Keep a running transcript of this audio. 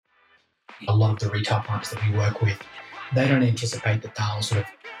A lot of the retail partners that we work with, they don't anticipate that they'll sort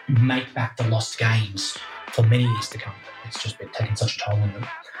of make back the lost gains for many years to come. It's just been taking such a toll on them.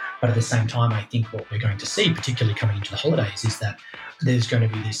 But at the same time, I think what we're going to see, particularly coming into the holidays, is that there's going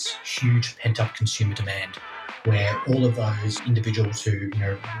to be this huge pent-up consumer demand where all of those individuals who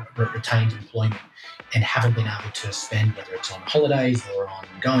retained employment and haven't been able to spend, whether it's on holidays or on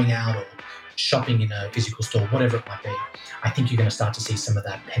going out or shopping in a physical store, whatever it might be, I think you're going to start to see some of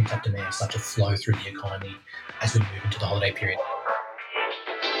that pent-up demand start to flow through the economy as we move into the holiday period.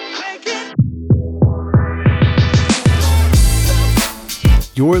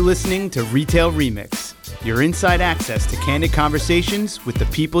 You're listening to Retail Remix, your inside access to candid conversations with the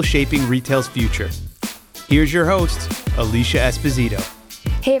people shaping retail's future. Here's your host, Alicia Esposito.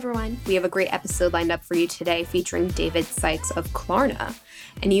 Hey everyone, we have a great episode lined up for you today featuring David Sykes of Klarna.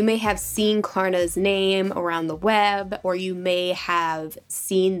 And you may have seen Klarna's name around the web, or you may have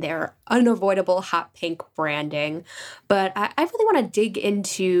seen their unavoidable hot pink branding. But I really want to dig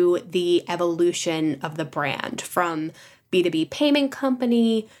into the evolution of the brand from B2B payment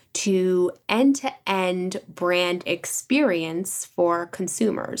company to end-to-end brand experience for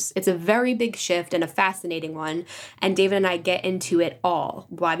consumers. It's a very big shift and a fascinating one, and David and I get into it all,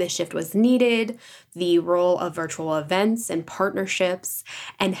 why the shift was needed, the role of virtual events and partnerships,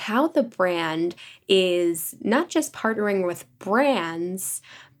 and how the brand is not just partnering with brands,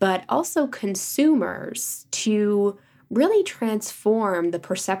 but also consumers to really transform the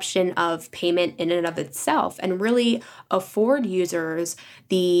perception of payment in and of itself and really afford users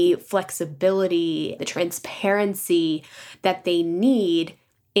the flexibility, the transparency that they need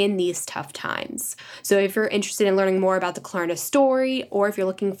in these tough times. So if you're interested in learning more about the Klarna story, or if you're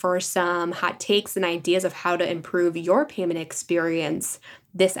looking for some hot takes and ideas of how to improve your payment experience,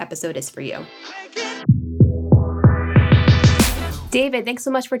 this episode is for you. David, thanks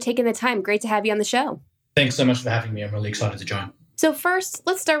so much for taking the time. Great to have you on the show. Thanks so much for having me. I'm really excited to join. So first,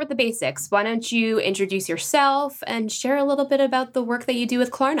 let's start with the basics. Why don't you introduce yourself and share a little bit about the work that you do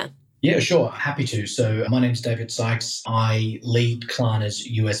with Klarna? Yeah, sure. Happy to. So my name's David Sykes. I lead Klarna's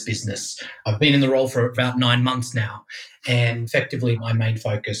US business. I've been in the role for about 9 months now. And effectively, my main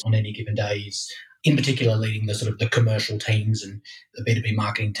focus on any given day is in particular leading the sort of the commercial teams and the B2B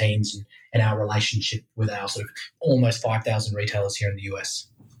marketing teams and our relationship with our sort of almost 5,000 retailers here in the US.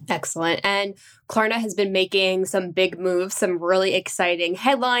 Excellent. And Klarna has been making some big moves, some really exciting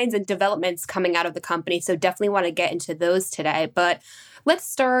headlines and developments coming out of the company. So definitely want to get into those today. But let's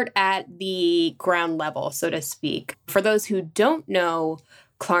start at the ground level, so to speak. For those who don't know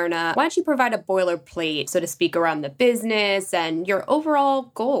Klarna, why don't you provide a boilerplate, so to speak, around the business and your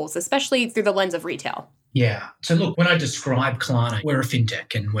overall goals, especially through the lens of retail? Yeah. So look, when I describe Klarna, we're a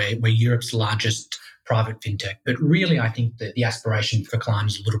fintech and we're Europe's largest private fintech. But really, I think that the aspiration for Klarna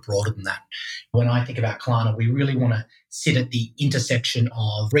is a little broader than that. When I think about Klarna, we really want to sit at the intersection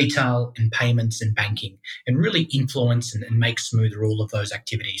of retail and payments and banking and really influence and make smoother all of those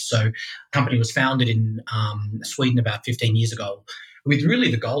activities. So the company was founded in Sweden about 15 years ago with really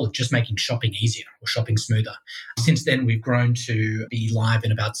the goal of just making shopping easier or shopping smoother. Since then, we've grown to be live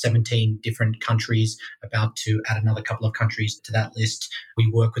in about 17 different countries, about to add another couple of countries to that list. We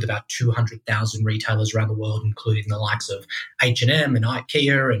work with about 200,000 retailers around the world, including the likes of H&M and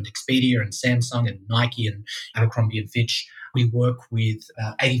IKEA and Expedia and Samsung and Nike and Abercrombie and Fitch. We work with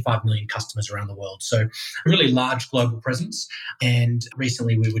about 85 million customers around the world. So a really large global presence. And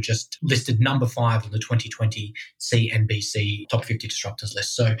recently we were just listed number 5 on the 2020 CNBC Top 50 Disruptors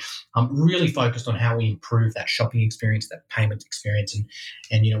list. So I'm really focused on how we improve that shopping experience, that payment experience.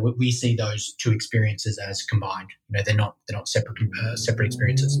 And we see those two experiences as combined. They're not separate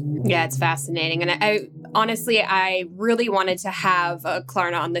experiences. Yeah, it's fascinating. And I honestly really wanted to have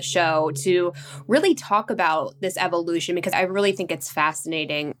Klarna on the show to really talk about this evolution because I really think it's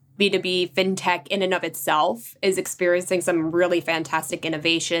fascinating. B2B fintech in and of itself is experiencing some really fantastic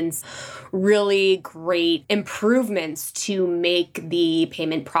innovations, really great improvements to make the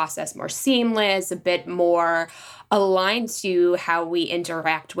payment process more seamless, a bit more aligned to how we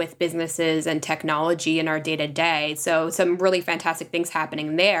interact with businesses and technology in our day-to-day. So some really fantastic things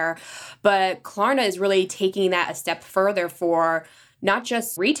happening there. But Klarna is really taking that a step further for not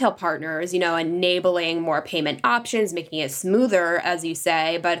just retail partners, enabling more payment options, making it smoother, as you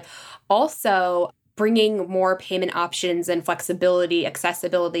say, but also bringing more payment options and flexibility,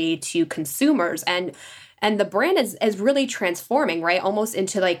 accessibility to consumers. And the brand is really transforming, right? Almost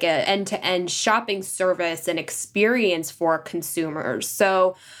into like an end-to-end shopping service and experience for consumers.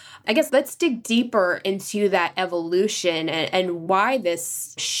 So I guess let's dig deeper into that evolution and why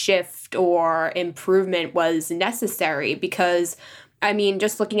this shift or improvement was necessary, because I mean,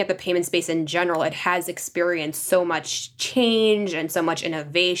 just looking at the payment space in general, it has experienced so much change and so much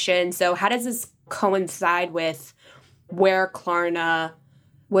innovation. So how does this coincide with where Klarna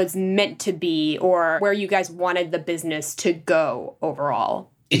was meant to be or where you guys wanted the business to go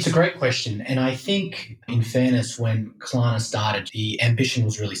overall? It's a great question. And I think, in fairness, when Klarna started, the ambition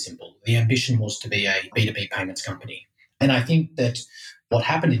was really simple. The ambition was to be a B2B payments company. And I think that what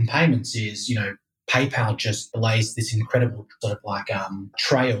happened in payments is, PayPal just blazed this incredible sort of like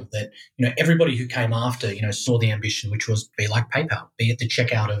trail that, everybody who came after, saw the ambition, which was be like PayPal, be at the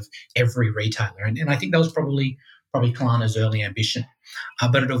checkout of every retailer. And I think that was probably Klarna's early ambition,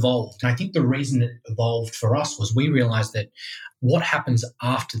 but it evolved. And I think the reason it evolved for us was we realized that what happens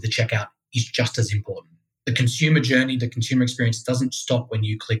after the checkout is just as important. The consumer journey, the consumer experience doesn't stop when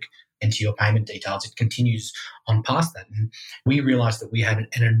you click into your payment details. It continues on past that. And we realized that we had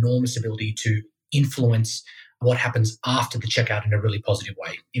an enormous ability to influence what happens after the checkout in a really positive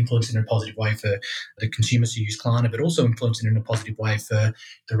way, influence in a positive way for the consumers who use Klarna, but also influence in a positive way for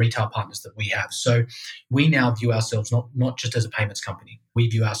the retail partners that we have. So we now view ourselves not just as a payments company, we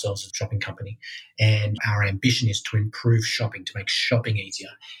view ourselves as a shopping company. And our ambition is to improve shopping, to make shopping easier.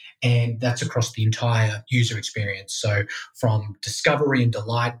 And that's across the entire user experience. So from discovery and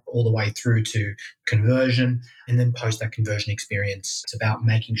delight all the way through to conversion, and then post that conversion experience. It's about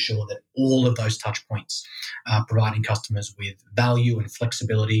making sure that all of those touch points are providing customers with value and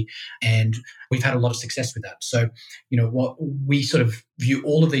flexibility. And we've had a lot of success with that. So, what we sort of view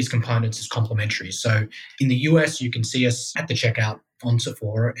all of these components as complementary. So in the US, you can see us at the checkout on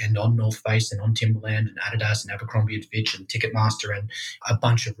Sephora and on North Face and on Timberland and Adidas and Abercrombie and Fitch and Ticketmaster and a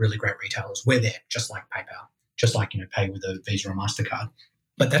bunch of really great retailers. We're there, just like PayPal, just like, pay with a Visa or MasterCard.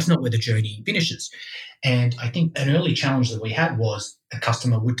 But that's not where the journey finishes. And I think an early challenge that we had was a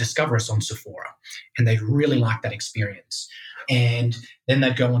customer would discover us on Sephora and they'd really like that experience. And then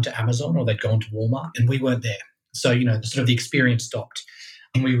they'd go onto Amazon or they'd go onto Walmart and we weren't there. So, the experience stopped.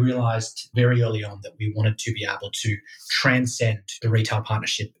 And we realized very early on that we wanted to be able to transcend the retail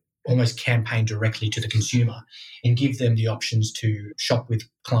partnership, almost campaign directly to the consumer and give them the options to shop with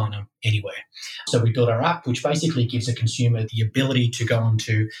Klarna anywhere. So we built our app, which basically gives a consumer the ability to go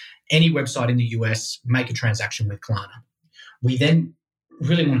onto any website in the US, make a transaction with Klarna. We then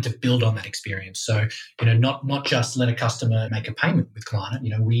really wanted to build on that experience. So, not just let a customer make a payment with Klarna.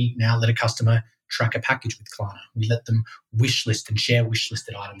 We now let a customer track a package with Klarna. We let them wish list and share wish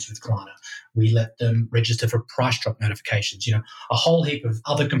listed items with Klarna. We let them register for price drop notifications, a whole heap of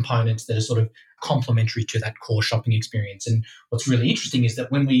other components that are sort of complementary to that core shopping experience. And what's really interesting is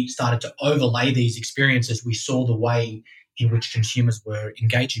that when we started to overlay these experiences, we saw the way in which consumers were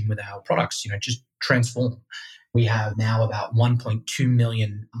engaging with our products, just transform. We have now about 1.2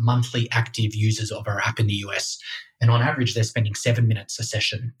 million monthly active users of our app in the US. And on average, they're spending 7 minutes a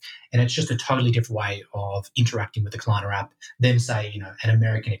session. And it's just a totally different way of interacting with the Klarna app than, say, an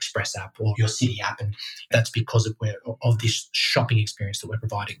American Express app or your Citi app. And that's because of this shopping experience that we're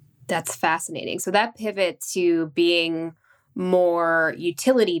providing. That's fascinating. So that pivot to being more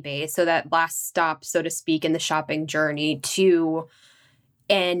utility-based, so that last stop, so to speak, in the shopping journey, to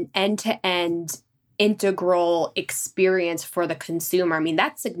an end-to-end integral experience for the consumer. I mean,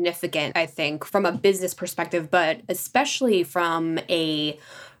 that's significant, I think, from a business perspective, but especially from a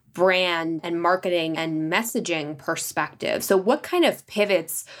brand and marketing and messaging perspective. So what kind of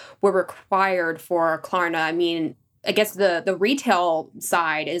pivots were required for Klarna? I mean, I guess the retail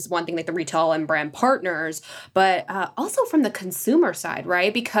side is one thing, like the retail and brand partners, but also from the consumer side,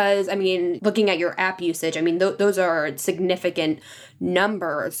 right? Because, I mean, looking at your app usage, I mean, those are significant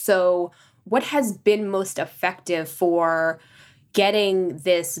numbers. So what has been most effective for getting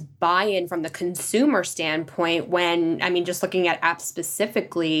this buy-in from the consumer standpoint when, I mean, just looking at apps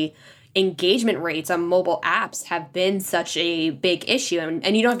specifically, engagement rates on mobile apps have been such a big issue?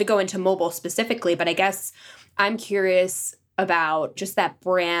 And you don't have to go into mobile specifically, but I guess I'm curious about just that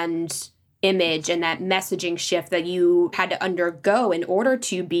brand image and that messaging shift that you had to undergo in order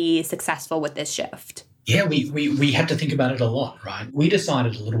to be successful with this shift. Yeah, we had to think about it a lot, right? We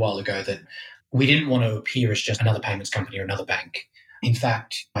decided a little while ago that we didn't want to appear as just another payments company or another bank. In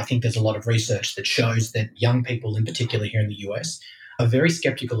fact, I think there's a lot of research that shows that young people, in particular here in the US, are very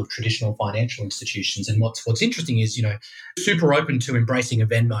skeptical of traditional financial institutions. And what's interesting is, super open to embracing a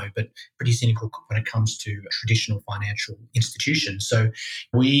Venmo, but pretty cynical when it comes to traditional financial institutions. So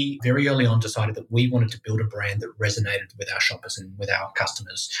we very early on decided that we wanted to build a brand that resonated with our shoppers and with our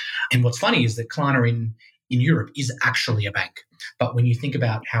customers. And what's funny is that Klarna in Europe is actually a bank. But when you think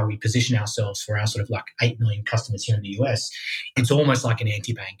about how we position ourselves for our sort of like 8 million customers here in the US, it's almost like an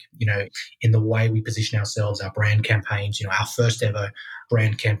anti-bank, in the way we position ourselves, our brand campaigns. Our first ever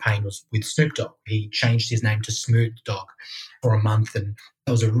brand campaign was with Snoop Dogg. He changed his name to Smooth Dog for a month, and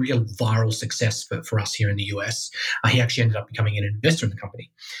that was a real viral success for us here in the US. He actually ended up becoming an investor in the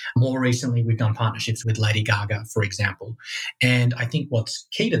company. More recently, we've done partnerships with Lady Gaga, for example. And I think what's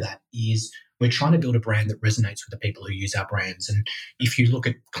key to that is we're trying to build a brand that resonates with the people who use our brands. And if you look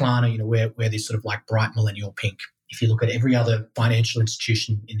at Klarna, we're this sort of like bright millennial pink. If you look at every other financial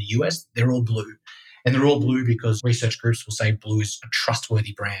institution in the US, they're all blue. And they're all blue because research groups will say blue is a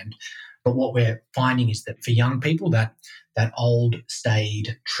trustworthy brand. But what we're finding is that for young people, that old,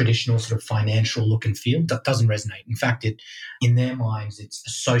 staid, traditional sort of financial look and feel that doesn't resonate. In fact, in their minds, it's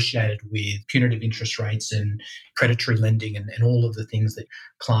associated with punitive interest rates and predatory lending and all of the things that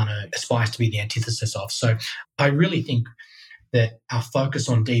Klarna aspires to be the antithesis of. So I really think that our focus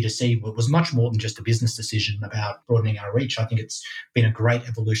on D2C was much more than just a business decision about broadening our reach. I think it's been a great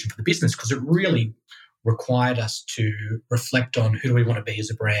evolution for the business because it really required us to reflect on who do we want to be as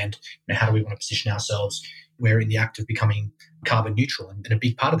a brand, how do we want to position ourselves. We're in the act of becoming carbon neutral, and a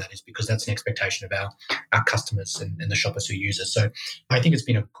big part of that is because that's an expectation of our customers and the shoppers who use us. So I think it's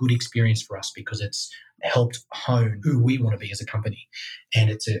been a good experience for us because it's helped hone who we want to be as a company, and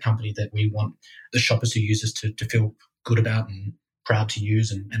it's a company that we want the shoppers who use us to feel good about and proud to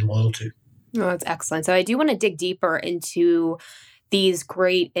use and loyal to. Oh, that's excellent. So I do want to dig deeper into these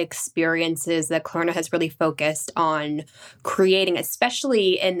great experiences that Klarna has really focused on creating,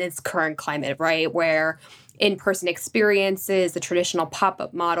 especially in this current climate, right? Where in-person experiences, the traditional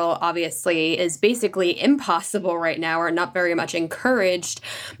pop-up model obviously is basically impossible right now or not very much encouraged.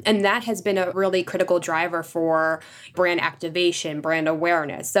 And that has been a really critical driver for brand activation, brand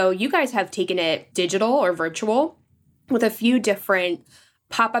awareness. So you guys have taken it digital or virtual with a few different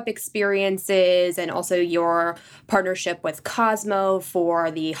pop-up experiences and also your partnership with Cosmo for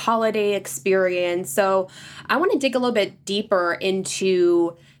the holiday experience. So I want to dig a little bit deeper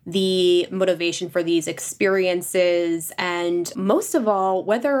into the motivation for these experiences and most of all,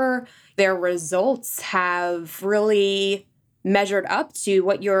 whether their results have really measured up to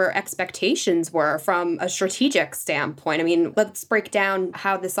what your expectations were from a strategic standpoint. I mean, let's break down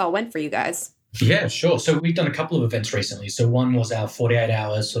how this all went for you guys. Yeah, sure. So we've done a couple of events recently. So one was our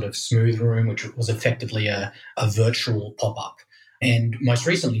 48-hour sort of smooth room, which was effectively a virtual pop-up. And most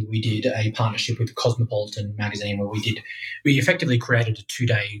recently, we did a partnership with Cosmopolitan magazine where we effectively created a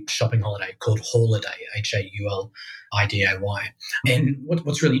 2-day shopping holiday called Hauliday, Hauliday. And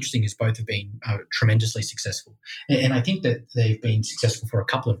what's really interesting is both have been tremendously successful. And I think that they've been successful for a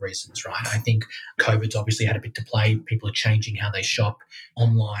couple of reasons, right? I think COVID's obviously had a bit to play. People are changing how they shop.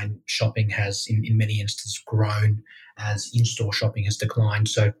 Online shopping has, in many instances, grown as in-store shopping has declined.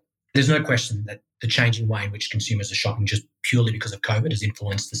 So there's no question that the changing way in which consumers are shopping just purely because of COVID has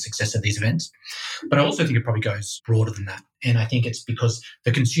influenced the success of these events. But I also think it probably goes broader than that. And I think it's because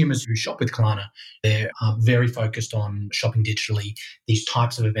the consumers who shop with Klarna, they're very focused on shopping digitally. These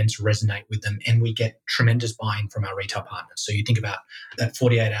types of events resonate with them and we get tremendous buy-in from our retail partners. So you think about that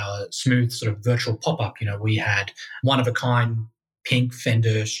 48-hour smooth sort of virtual pop-up, we had one-of-a-kind pink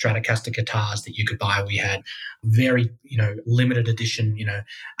Fender Stratocaster guitars that you could buy. We had very, limited edition,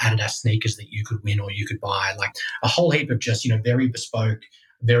 Adidas sneakers that you could win or you could buy, like a whole heap of just, very bespoke,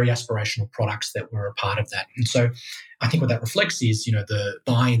 very aspirational products that were a part of that. And so I think what that reflects is, the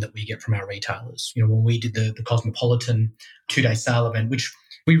buy-in that we get from our retailers. When we did the Cosmopolitan 2-day sale event, which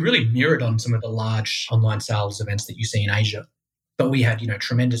we really mirrored on some of the large online sales events that you see in Asia. But we had,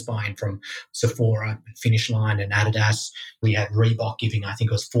 tremendous buy-in from Sephora, Finish Line and Adidas. We had Reebok giving, I think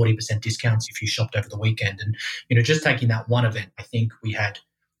it was 40% discounts if you shopped over the weekend. And, just taking that one event, I think we had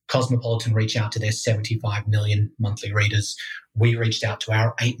Cosmopolitan reach out to their 75 million monthly readers. We reached out to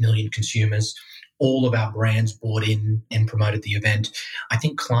our 8 million consumers. All of our brands bought in and promoted the event. I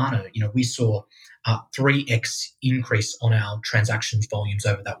think Klarna, we saw 3x increase on our transactions volumes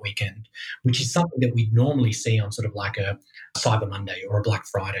over that weekend, which is something that we'd normally see on sort of like a Cyber Monday or a Black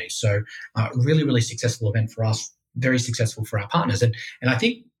Friday. So really, really successful event for us, very successful for our partners. And I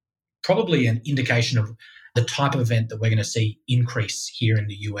think probably an indication of the type of event that we're going to see increase here in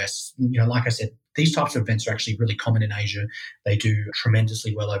the US. Like I said, these types of events are actually really common in Asia. They do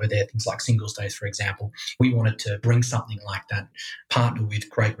tremendously well over there, things like Singles Days, for example. We wanted to bring something like that, partner with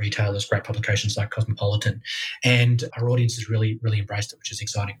great retailers, great publications like Cosmopolitan. And our audience has really, really embraced it, which is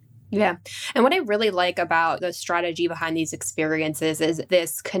exciting. Yeah. And what I really like about the strategy behind these experiences is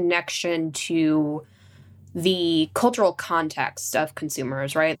this connection to the cultural context of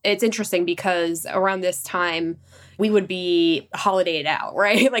consumers, right? It's interesting because around this time, we would be holidayed out,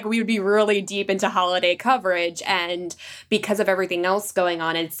 right? Like we would be really deep into holiday coverage. And because of everything else going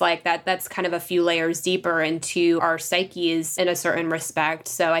on, it's like that's kind of a few layers deeper into our psyches in a certain respect.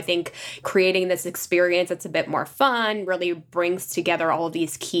 So I think creating this experience that's a bit more fun really brings together all of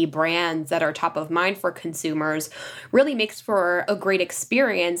these key brands that are top of mind for consumers, really makes for a great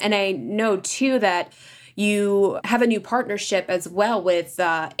experience. And I know too that you have a new partnership as well with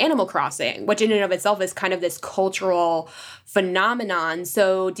Animal Crossing, which in and of itself is kind of this cultural phenomenon.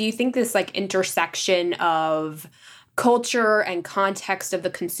 So do you think this like intersection of culture and context of the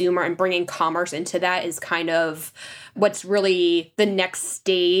consumer and bringing commerce into that is kind of what's really the next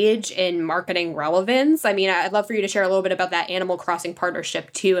stage in marketing relevance? I mean, I'd love for you to share a little bit about that Animal Crossing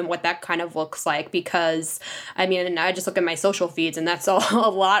partnership too and what that kind of looks like, because I mean, I just look at my social feeds and that's all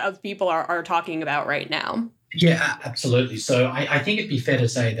a lot of people are talking about right now. Yeah, absolutely. So I think it'd be fair to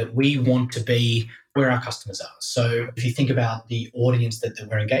say that we want to be where our customers are. So if you think about the audience that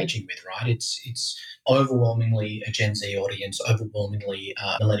we're engaging with, right, it's overwhelmingly a Gen Z audience, overwhelmingly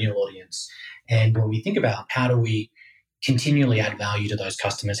a millennial audience. And when we think about how do we continually add value to those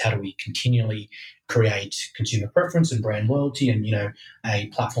customers, how do we continually create consumer preference and brand loyalty and, a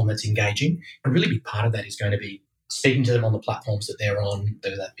platform that's engaging, a really big part of that is going to be speaking to them on the platforms that they're on,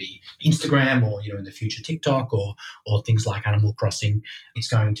 whether that be Instagram or, in the future TikTok or things like Animal Crossing. It's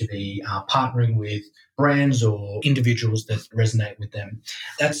going to be partnering with brands or individuals that resonate with them.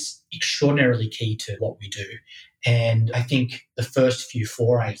 That's extraordinarily key to what we do. And I think the first few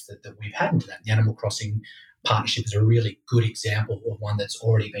forays that we've had into that, the Animal Crossing partnership is a really good example of one that's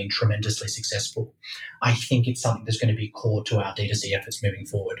already been tremendously successful. I think it's something that's going to be core to our D2C efforts moving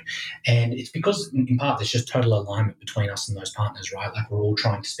forward. And it's because, in part, there's just total alignment between us and those partners, right? Like we're all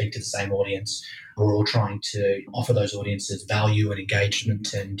trying to speak to the same audience. We're all trying to offer those audiences value and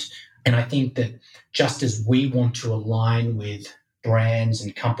engagement. And I think that just as we want to align with brands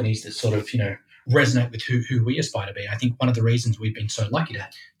and companies that sort of, resonate with who we aspire to be. I think one of the reasons we've been so lucky to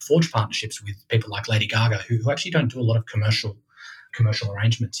forge partnerships with people like Lady Gaga, who actually don't do a lot of commercial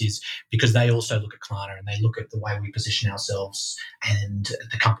arrangements, is because they also look at Klarna and they look at the way we position ourselves and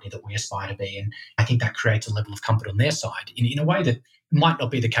the company that we aspire to be. And I think that creates a level of comfort on their side in a way that might not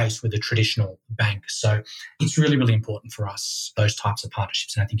be the case with a traditional bank. So it's really, really important for us, those types of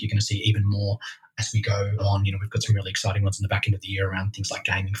partnerships. And I think you're going to see even more as we go on. We've got some really exciting ones in the back end of the year around things like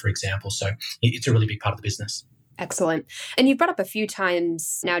gaming, for example. So it's a really big part of the business. Excellent. And you've brought up a few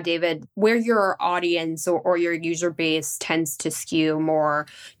times now, David, where your audience or your user base tends to skew more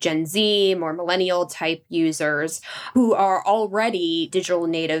Gen Z, more millennial type users who are already digital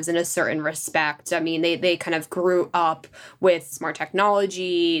natives in a certain respect. I mean, they kind of grew up with smart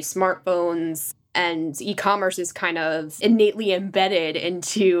technology, smartphones, and e-commerce is kind of innately embedded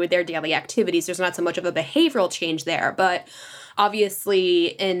into their daily activities. There's not so much of a behavioral change there, but obviously,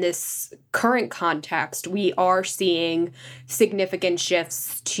 in this current context, we are seeing significant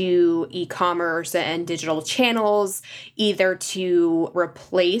shifts to e-commerce and digital channels, either to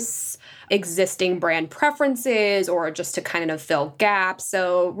replace existing brand preferences or just to kind of fill gaps.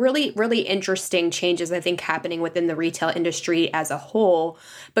 So really, really interesting changes, I think, happening within the retail industry as a whole.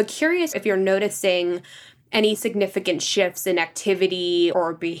 But curious if you're noticing any significant shifts in activity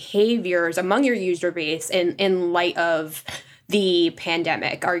or behaviors among your user base in light of the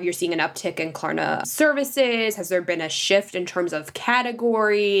pandemic. Are you seeing an uptick in Klarna services? Has there been a shift in terms of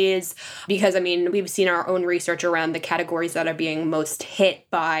categories? Because, I mean, we've seen our own research around the categories that are being most hit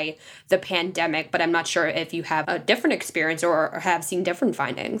by the pandemic, but I'm not sure if you have a different experience or have seen different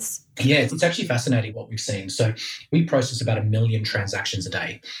findings. Yeah, it's actually fascinating what we've seen. So we process about 1 million transactions a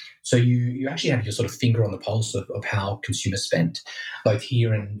day. So you actually have your sort of finger on the pulse of how consumers spend, both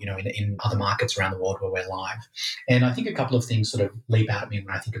here and in other markets around the world where we're live. And I think a couple of things sort of leap out at me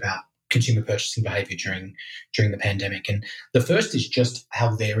when I think about consumer purchasing behavior during the pandemic. And the first is just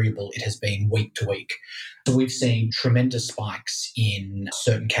how variable it has been week to week. So we've seen tremendous spikes in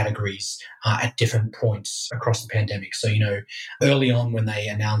certain categories at different points across the pandemic. So, early on when they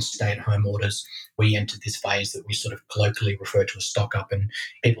announced stay-at-home orders, we entered this phase that we sort of colloquially refer to as stock up, and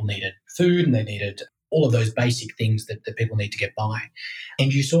people needed food and they needed all of those basic things that people need to get by.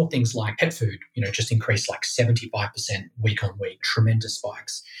 And you saw things like pet food, just increase like 75% week on week, tremendous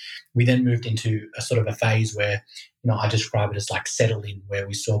spikes. We then moved into a sort of a phase where, I describe it as like settle in, where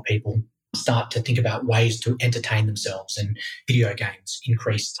we saw people start to think about ways to entertain themselves, and video games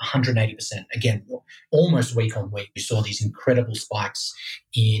increased 180%. Again, almost week on week, we saw these incredible spikes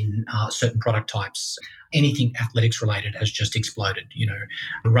in certain product types. Anything athletics related has just exploded.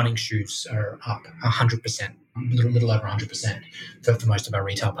 Running shoes are up 100%, a little over 100% for most of our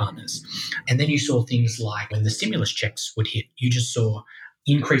retail partners. And then you saw things like when the stimulus checks would hit, you just saw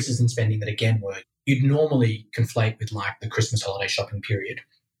increases in spending that again you'd normally conflate with like the Christmas holiday shopping period,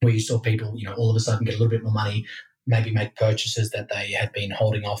 where you saw people, all of a sudden get a little bit more money, maybe make purchases that they had been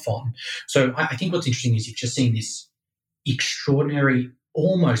holding off on. So I think what's interesting is you've just seen this extraordinary,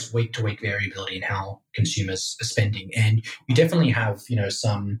 almost week-to-week variability in how consumers are spending. And you definitely have,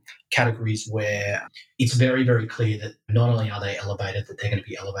 some categories where it's very, very clear that not only are they elevated, that they're going to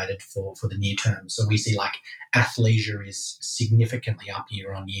be elevated for the near term. So we see like athleisure is significantly up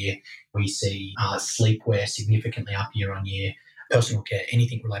year on year. We see sleepwear significantly up year on year. Personal care,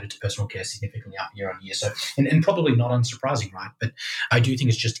 anything related to personal care, significantly up year on year. So, and probably not unsurprising, right? But I do think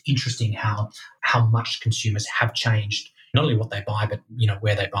it's just interesting how much consumers have changed, not only what they buy, but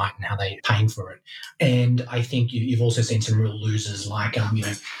where they buy it and how they're paying for it. And I think you've also seen some real losers, like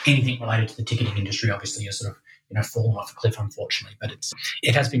anything related to the ticketing industry. Obviously, are sort of fallen off a cliff, unfortunately. But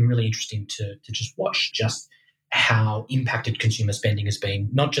it has been really interesting to just watch just how impacted consumer spending has been,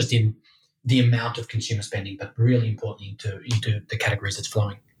 not just in the amount of consumer spending, but really importantly into the categories it's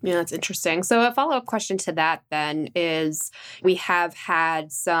flowing. Yeah, that's interesting. So a follow-up question to that then is, we have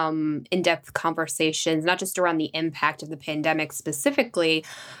had some in-depth conversations, not just around the impact of the pandemic specifically,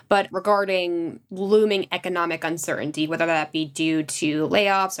 but regarding looming economic uncertainty, whether that be due to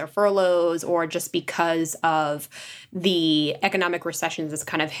layoffs or furloughs, or just because of the economic recession that's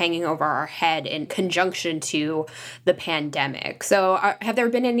kind of hanging over our head in conjunction to the pandemic. So have there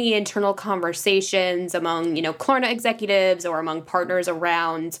been any internal conversations among, Klarna executives or among partners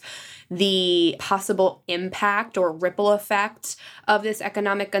around the possible impact or ripple effect of this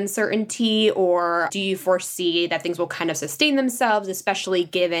economic uncertainty? Or do you foresee that things will kind of sustain themselves, especially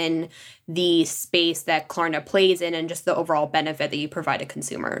given the space that Klarna plays in and just the overall benefit that you provide to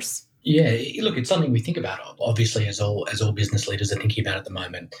consumers? Yeah, look, it's something we think about, obviously, as all business leaders are thinking about at the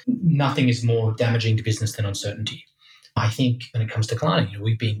moment. Nothing is more damaging to business than uncertainty. I think when it comes to Klarna,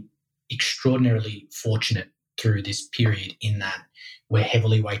 we've been extraordinarily fortunate through this period in that we're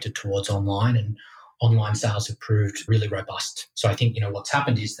heavily weighted towards online, and online sales have proved really robust. So I think, what's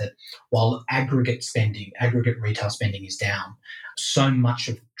happened is that while aggregate retail spending is down, so much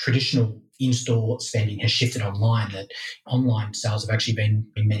of traditional in-store spending has shifted online, that online sales have actually been,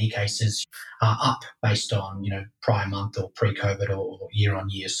 in many cases, up based on, prior month or pre-COVID or year on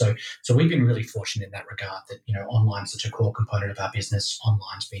year. So we've been really fortunate in that regard that, online is such a core component of our business.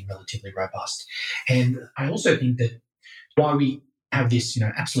 Online's been relatively robust. And I also think that while we have this,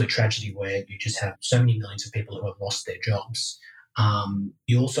 absolute tragedy where you just have so many millions of people who have lost their jobs,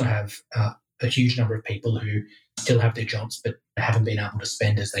 you also have a huge number of people who still have their jobs but haven't been able to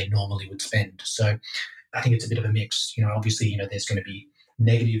spend as they normally would spend. So I think it's a bit of a mix. Obviously, there's going to be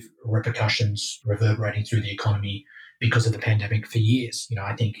negative repercussions reverberating through the economy because of the pandemic for years.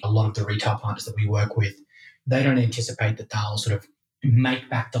 I think a lot of the retail partners that we work with, they don't anticipate that they'll sort of make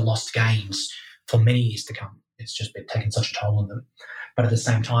back the lost gains for many years to come. It's just been taking such a toll on them. But at the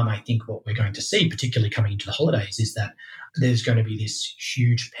same time, I think what we're going to see, particularly coming into the holidays, is that there's going to be this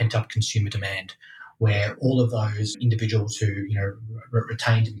huge pent-up consumer demand where all of those individuals who,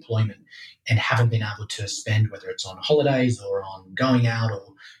 retained employment and haven't been able to spend, whether it's on holidays or on going out or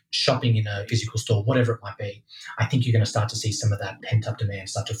shopping in a physical store, whatever it might be, I think you're going to start to see some of that pent-up demand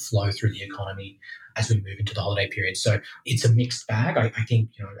start to flow through the economy as we move into the holiday period. So it's a mixed bag. I think,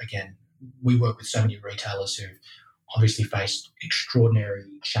 again, we work with so many retailers who've obviously faced extraordinary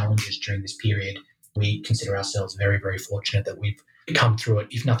challenges during this period. We consider ourselves very, very fortunate that we've come through it,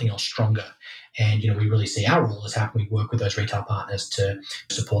 if nothing else, stronger. And, we really see our role as how can we work with those retail partners to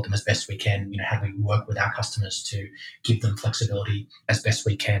support them as best we can. How do we work with our customers to give them flexibility as best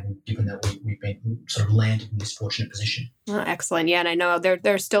we can, given that we've been sort of landed in this fortunate position. Oh, excellent. Yeah, and I know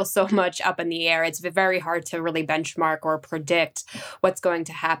there's still so much up in the air. It's very hard to really benchmark or predict what's going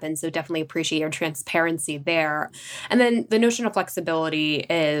to happen. So definitely appreciate your transparency there. And then the notion of flexibility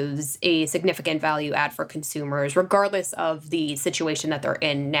is a significant value add for consumers, regardless of the situation situation that they're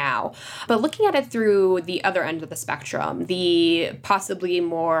in now. But looking at it through the other end of the spectrum, the possibly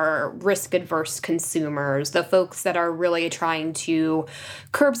more risk-adverse consumers, the folks that are really trying to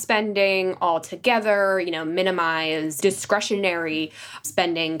curb spending altogether, minimize discretionary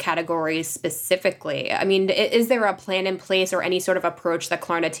spending categories specifically. I mean, is there a plan in place or any sort of approach that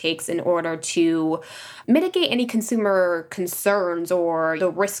Klarna takes in order to mitigate any consumer concerns or the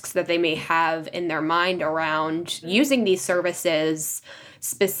risks that they may have in their mind around using these services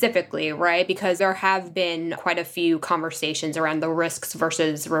specifically, right? Because there have been quite a few conversations around the risks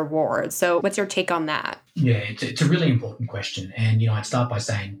versus rewards. So what's your take on that? Yeah, it's a really important question. And, I'd start by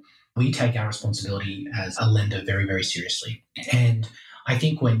saying we take our responsibility as a lender very, very seriously. And I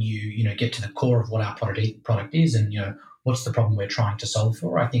think when you get to the core of what our product is and, what's the problem we're trying to solve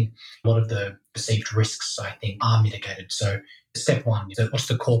for, I think a lot of the perceived risks, I think, are mitigated. So step one is what's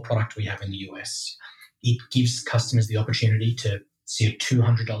the core product we have in the US? It gives customers the opportunity to see a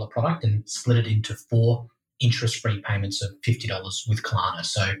 $200 product and split it into 4 interest-free payments of $50 with Klarna.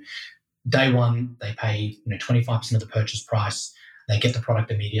 So day one, they pay 25% of the purchase price. They get the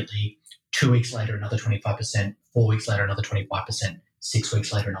product immediately. 2 weeks later, another 25%. 4 weeks later, another 25%. 6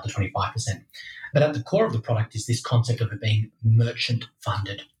 weeks later, another 25%. But at the core of the product is this concept of it being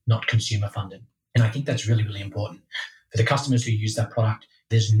merchant-funded, not consumer-funded. And I think that's really, really important. For the customers who use that product,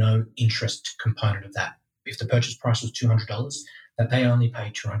 there's no interest component of that. If the purchase price was $200, that they only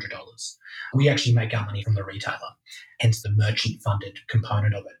pay $200. We actually make our money from the retailer, hence the merchant-funded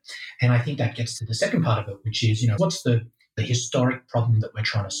component of it. And I think that gets to the second part of it, which is, what's the historic problem that we're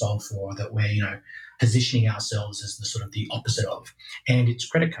trying to solve for, that we're, positioning ourselves as the sort of the opposite of, and it's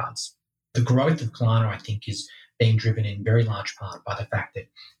credit cards. The growth of Klarna, I think, is being driven in very large part by the fact that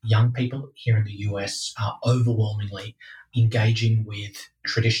young people here in the US are overwhelmingly engaging with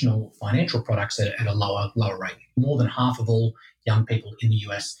traditional financial products at a lower rate. More than half of all young people in the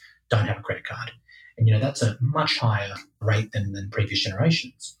US don't have a credit card. And, that's a much higher rate than previous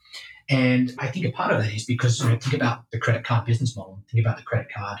generations. And I think a part of that is because, think about the credit card business model, think about the credit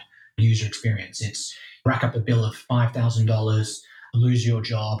card user experience. It's rack up a bill of $5,000, lose your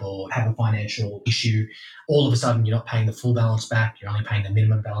job or have a financial issue. All of a sudden, you're not paying the full balance back. You're only paying the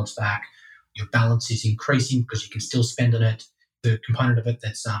minimum balance back. Your balance is increasing because you can still spend on it. The component of it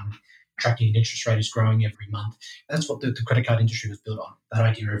that's tracking an interest rate is growing every month. That's what the credit card industry was built on, that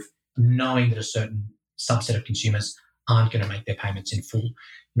idea of knowing that a certain subset of consumers aren't going to make their payments in full.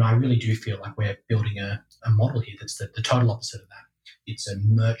 I really do feel like we're building a model here that's the total opposite of that. It's a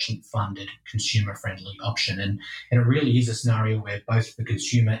merchant-funded, consumer-friendly option. And it really is a scenario where both the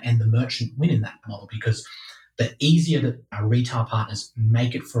consumer and the merchant win in that model, because the easier that our retail partners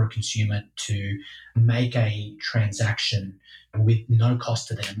make it for a consumer to make a transaction with no cost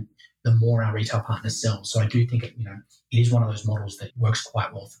to them, the more our retail partners sell. So I do think it is one of those models that works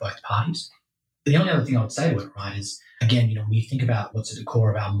quite well for both parties. The only other thing I would say to it, right, is, again, when you think about what's at the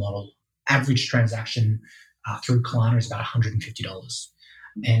core of our model, average transaction through Klarna is about $150.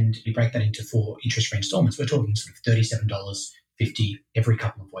 And we break that into 4 interest-free installments. We're talking sort of $37.50 every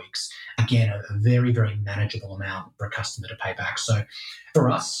couple of weeks. Again, a very, very manageable amount for a customer to pay back. So for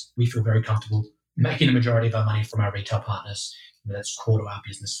us, we feel very comfortable making the majority of our money from our retail partners. That's core to our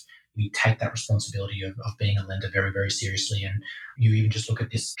business. We take that responsibility of being a lender very, very seriously. And you even just look at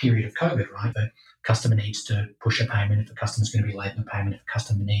this period of COVID, right? The customer needs to push a payment. If a customer's going to be late in a payment, if a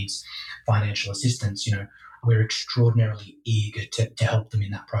customer needs financial assistance, we're extraordinarily eager to help them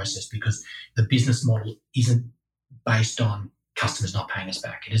in that process, because the business model isn't based on customers not paying us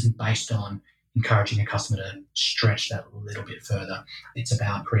back. It isn't based on encouraging a customer to stretch that a little bit further. It's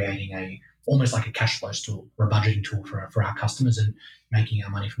about creating almost like a cash flow tool or a budgeting tool for our customers and making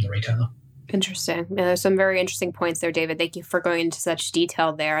our money from the retailer. Interesting. There's some very interesting points there, David. Thank you for going into such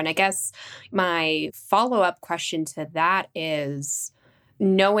detail there. And I guess my follow-up question to that is,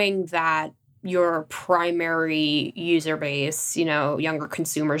 knowing that your primary user base, younger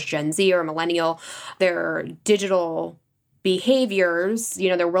consumers, Gen Z or millennial, their digital behaviors,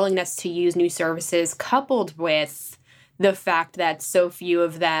 their willingness to use new services, coupled with the fact that so few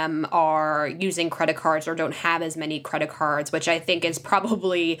of them are using credit cards or don't have as many credit cards, which I think is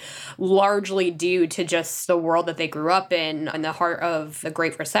probably largely due to just the world that they grew up in the heart of the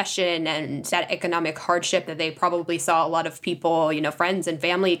Great Recession and that economic hardship that they probably saw a lot of people, friends and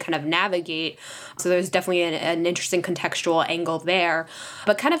family kind of navigate. So there's definitely an interesting contextual angle there.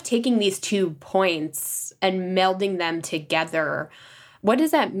 But kind of taking these 2 points and melding them together, what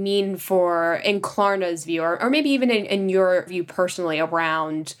does that mean in Klarna's view, or maybe even in your view personally,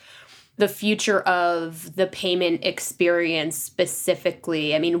 around the future of the payment experience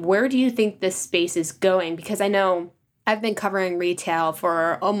specifically? I mean, where do you think this space is going? Because I know I've been covering retail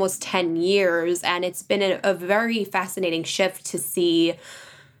for almost 10 years, and it's been a very fascinating shift to see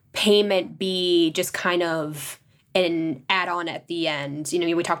payment be just kind of an add-on at the end.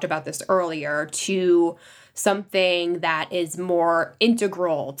 We talked about this earlier, to something that is more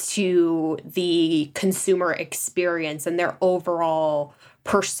integral to the consumer experience and their overall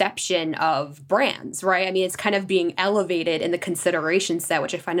perception of brands, right? I mean, it's kind of being elevated in the consideration set,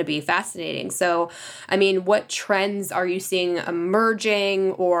 which I find to be fascinating. So, I mean, what trends are you seeing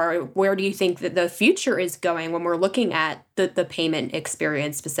emerging, or where do you think that the future is going when we're looking at the payment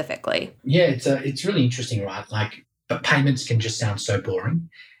experience specifically? Yeah, it's really interesting, right? But payments can just sound so boring.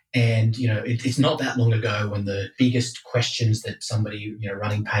 And, it's not that long ago when the biggest questions that somebody,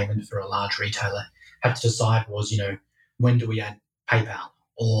 running payment for a large retailer had to decide was, when do we add PayPal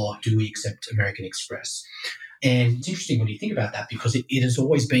or do we accept American Express? And it's interesting when you think about that, because it has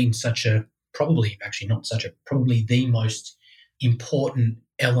always been probably the most important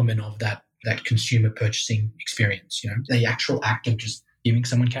element of that consumer purchasing experience, the actual act of just giving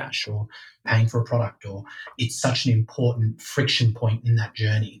someone cash or paying for a product, or it's such an important friction point in that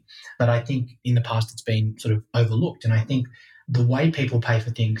journey that I think in the past it's been sort of overlooked. And I think the way people pay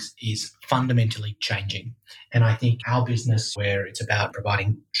for things is fundamentally changing. And I think our business, where it's about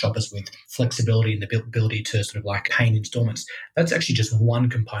providing shoppers with flexibility and the ability to sort of pay in installments, that's actually just one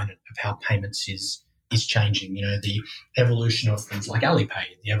component of how payments is changing. The evolution of things like Alipay,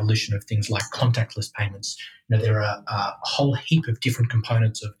 the evolution of things like contactless payments. There are a whole heap of different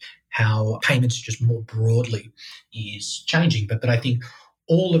components of how payments just more broadly is changing. But I think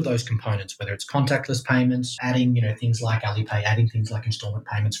all of those components, whether it's contactless payments, adding, things like Alipay, adding things like installment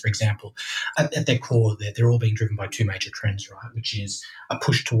payments, for example, at their core, they're all being driven by two major trends, right? Which is a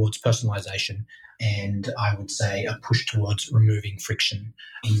push towards personalization, and I would say a push towards removing friction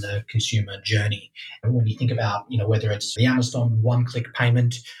in the consumer journey. And when you think about, whether it's the Amazon one-click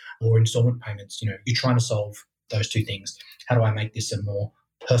payment or installment payments, you're trying to solve those two things. How do I make this a more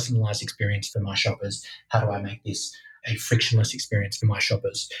personalized experience for my shoppers? How do I make this a frictionless experience for my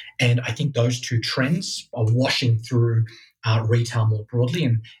shoppers? And I think those two trends are washing through retail more broadly,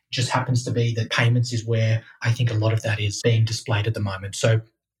 and it just happens to be that payments is where I think a lot of that is being displayed at the moment. So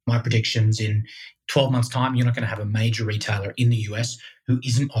my predictions, in 12 months' time, you're not going to have a major retailer in the US who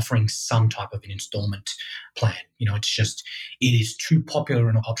isn't offering some type of an installment plan. It is too popular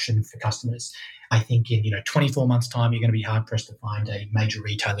an option for customers. I think in 24 months' time, you're going to be hard pressed to find a major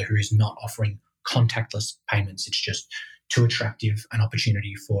retailer who is not offering contactless payments. It's just too attractive an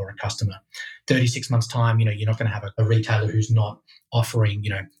opportunity for a customer. 36 months' time, you're not going to have a retailer who's not offering,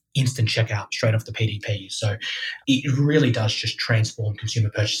 instant checkout straight off the PDP. So it really does just transform consumer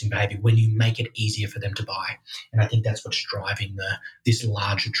purchasing behavior when you make it easier for them to buy. And I think that's what's driving this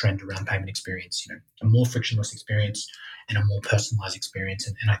larger trend around payment experience, a more frictionless experience and a more personalized experience.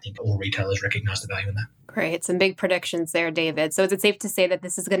 And I think all retailers recognize the value in that. Great. Some big predictions there, David. So is it safe to say that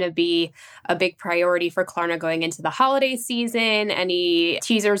this is going to be a big priority for Klarna going into the holiday season? Any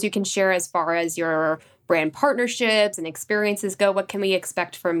teasers you can share as far as your brand partnerships and experiences go? What can we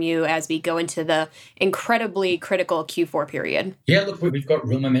expect from you as we go into the incredibly critical Q4 period? Yeah, look, we've got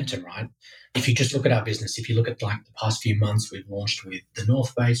real momentum, right? If you just look at our business, if you look at the past few months, we've launched with The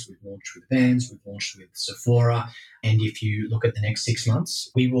North Face, we've launched with Vans, we've launched with Sephora. And if you look at the next 6 months,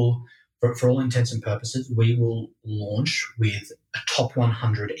 we will, for all intents and purposes, we will launch with a top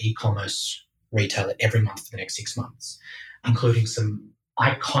 100 e-commerce retailer every month for the next 6 months, including some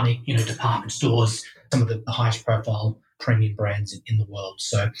iconic, department stores, some of the highest profile premium brands in the world.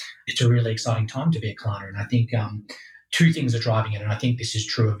 So it's a really exciting time to be at Klarna. And I think two things are driving it. And I think this is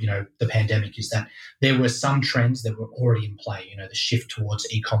true of, the pandemic, is that there were some trends that were already in play. The shift towards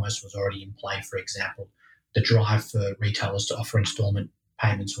e-commerce was already in play, for example. The drive for retailers to offer installment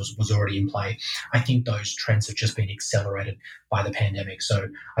payments was already in play. I think those trends have just been accelerated by the pandemic. So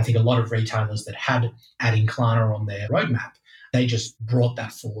I think a lot of retailers that had adding Klarna on their roadmap, they just brought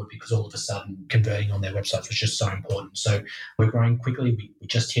that forward because all of a sudden converting on their websites was just so important. So we're growing quickly.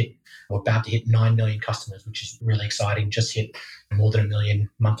 We're about to hit 9 million customers, which is really exciting. Just hit more than 1 million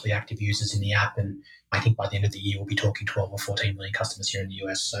monthly active users in the app. And I think by the end of the year, we'll be talking 12 or 14 million customers here in the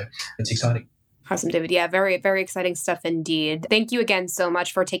US. So it's exciting. Awesome, David. Yeah, very, very exciting stuff indeed. Thank you again so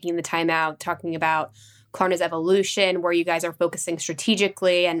much for taking the time out, talking about Klarna's evolution, where you guys are focusing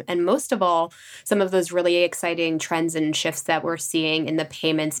strategically, and most of all, some of those really exciting trends and shifts that we're seeing in the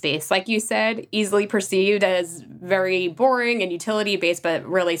payment space. Like you said, easily perceived as very boring and utility-based, but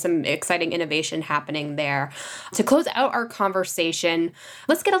really some exciting innovation happening there. To close out our conversation,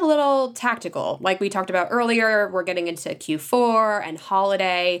 let's get a little tactical. Like we talked about earlier, we're getting into Q4 and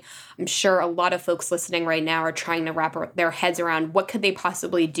holiday. I'm sure a lot of folks listening right now are trying to wrap their heads around what could they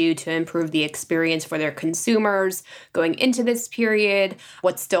possibly do to improve the experience for their consumers going into this period,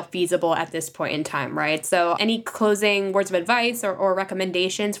 what's still feasible at this point in time, right? So any closing words of advice or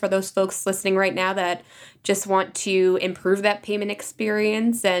recommendations for those folks listening right now that just want to improve that payment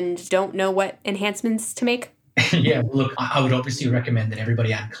experience and don't know what enhancements to make? Yeah, look, I would obviously recommend that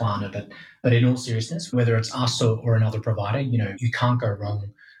everybody add Klarna, but in all seriousness, whether it's us or another provider, you can't go wrong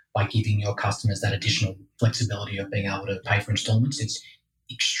by giving your customers that additional flexibility of being able to pay for installments. It's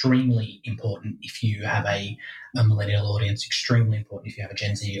extremely important if you have a millennial audience, extremely important if you have a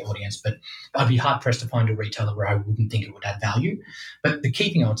Gen Z audience, but I'd be hard-pressed to find a retailer where I wouldn't think it would add value. But the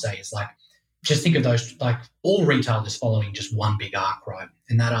key thing I would say is just think of those, all retail is following just one big arc, right?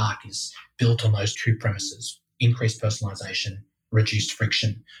 And that arc is built on those two premises: increased personalization, reduced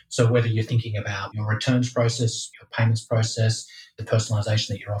friction. So whether you're thinking about your returns process, your payments process, the personalization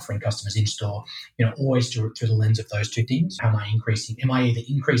that you're offering customers in store, always do it through the lens of those two things. Am I either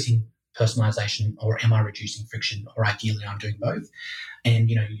increasing personalization or am I reducing friction? Or ideally, I'm doing both. And,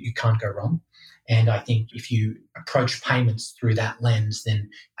 you can't go wrong. And I think if you approach payments through that lens, then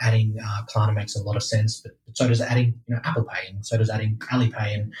adding Klarna makes a lot of sense. But so does adding, Apple Pay, and so does adding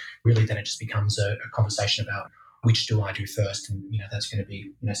Alipay. And really, then it just becomes a conversation about which do I do first? And, that's going to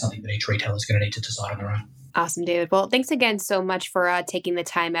be, something that each retailer is going to need to decide on their own. Awesome, David. Well, thanks again so much for taking the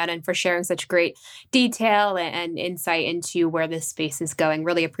time out and for sharing such great detail and insight into where this space is going.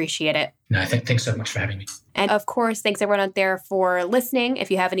 Really appreciate it. No, thanks so much for having me. And of course, thanks everyone out there for listening. If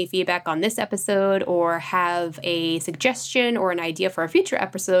you have any feedback on this episode or have a suggestion or an idea for a future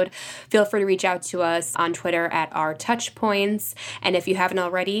episode, feel free to reach out to us on Twitter at @OurTouchPoints. And if you haven't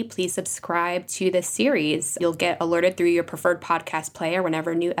already, please subscribe to this series. You'll get alerted through your preferred podcast player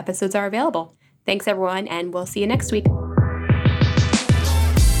whenever new episodes are available. Thanks, everyone, and we'll see you next week.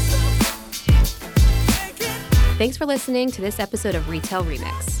 Thanks for listening to this episode of Retail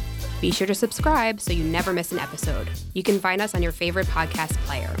Remix. Be sure to subscribe so you never miss an episode. You can find us on your favorite podcast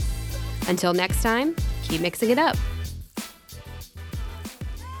player. Until next time, keep mixing it up.